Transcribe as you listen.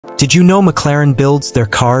Did you know McLaren builds their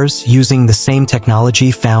cars using the same technology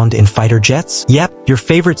found in fighter jets? Yep, your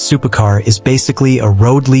favorite supercar is basically a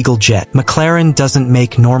road-legal jet. McLaren doesn't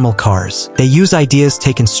make normal cars. They use ideas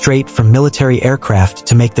taken straight from military aircraft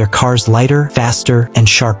to make their cars lighter, faster, and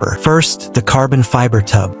sharper. First, the carbon fiber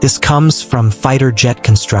tub. This comes from fighter jet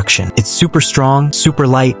construction. It's super strong, super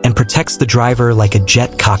light, and protects the driver like a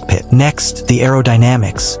jet cockpit. Next, the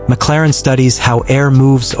aerodynamics. McLaren studies how air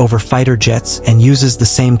moves over fighter jets and uses the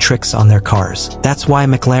same tricks on their cars. That's why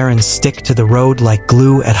McLarens stick to the road like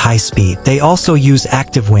glue at high speed. They also use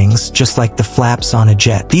active wings, just like the flaps on a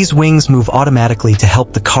jet. These wings move automatically to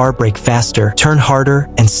help the car brake faster, turn harder,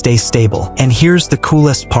 and stay stable. And here's the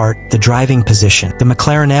coolest part, the driving position. The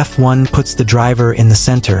McLaren F1 puts the driver in the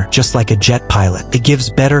center, just like a jet pilot. It gives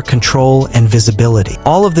better control and visibility.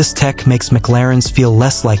 All of this tech makes McLarens feel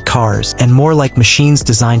less like cars and more like machines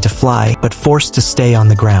designed to fly, but forced to stay on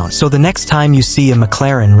the ground. So the next time you see a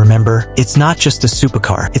McLaren, remember, it's not just a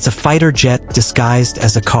supercar. It's a fighter jet disguised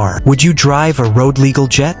as a car. Would you drive a road-legal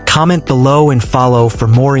jet? Comment below and follow for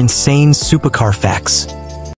more insane supercar facts.